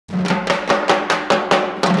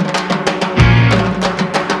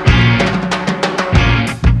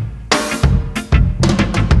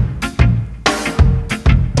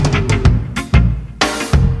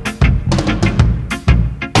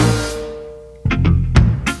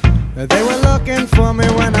They were looking for me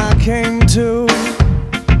when I came to.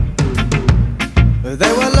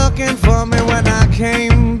 They were looking for me when I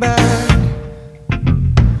came back.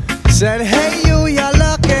 Said, hey you're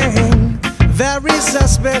looking very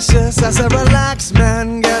suspicious. I said, relax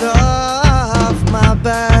man, get off my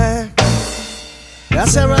back. I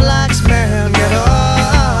said, relax man, get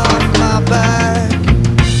off my back.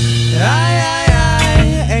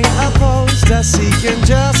 I ain't opposed to seeking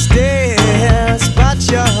justice, but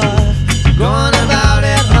you're going about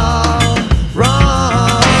it all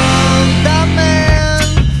wrong. The man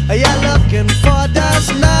you're looking for does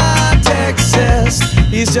not exist.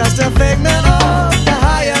 He's just a figment of the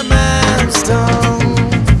higher man's tongue.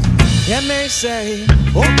 And they say,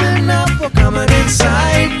 open up, we're coming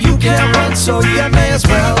inside. You can't run, so you may as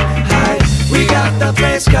well hide. We got the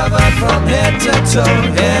place covered from head to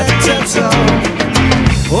toe, head to toe.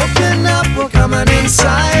 Open up, we're coming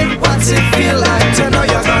inside. What's it feel like to know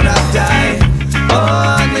you're gonna die?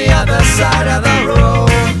 On the other side of the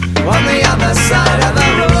road, on the other side of the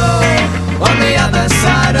road, on the other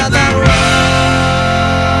side of the road.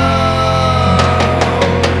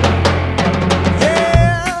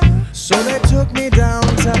 Yeah, so they took me down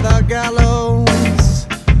to the gallows.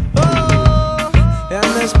 Oh,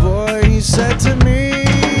 and this boy, he said to me,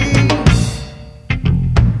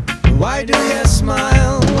 why do you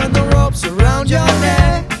smile when the rope's around your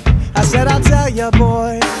neck? I said, I'll tell you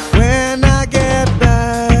boy, when I get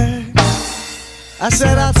back. I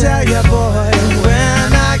said, I'll tell you boy,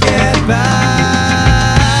 when I get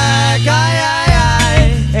back.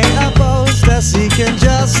 I ain't opposed to seeking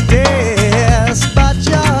justice, but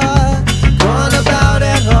you're going about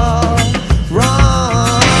it all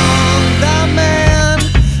wrong. The man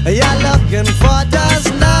you're looking for does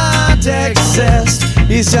not exist.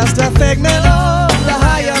 He's just a figment of the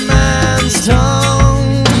higher man's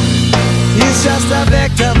tongue. He's just a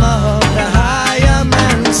victim of the higher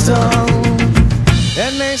man's tongue.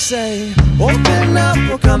 And they say, open up,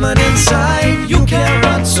 we're coming inside. You can't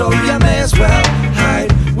run, so you may as well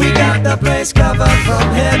hide. We got the place covered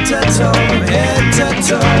from head to toe, head to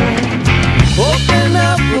toe. Open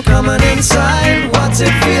up, we're coming inside. What's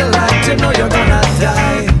it feel like to know you're gonna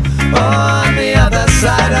die? On the other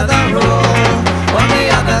side of the road, on the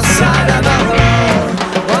other side of the road,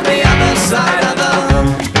 on the other side of the road.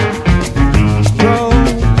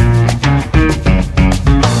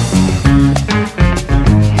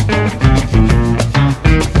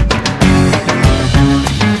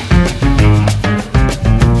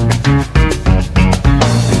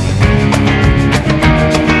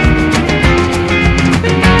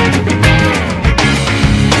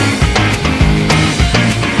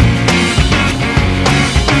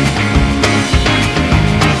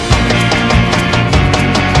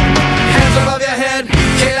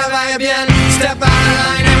 Step out of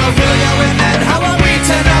line and we'll fill you with it. How are we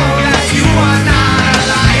to know that you are not a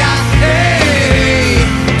liar? Hey,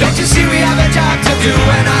 don't you see we have a job to do,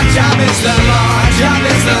 and our job is the law, our job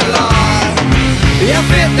is the law. You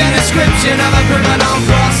fit the description of a criminal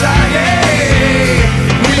crosser. Hey,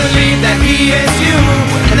 we believe that he is you,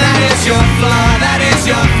 and that is your flaw, that is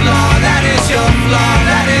your flaw, that is your flaw,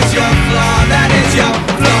 that is your flaw, that is your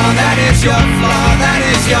flaw, that is your flaw, that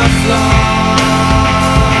is your flaw.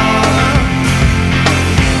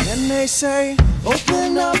 They say,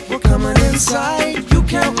 open up, we're coming inside. You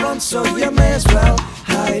can't run, so you may as well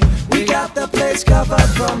hide. We got the place covered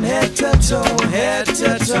from head to toe, head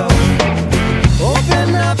to toe.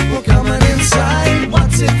 Open up, we're coming inside.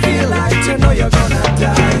 What's it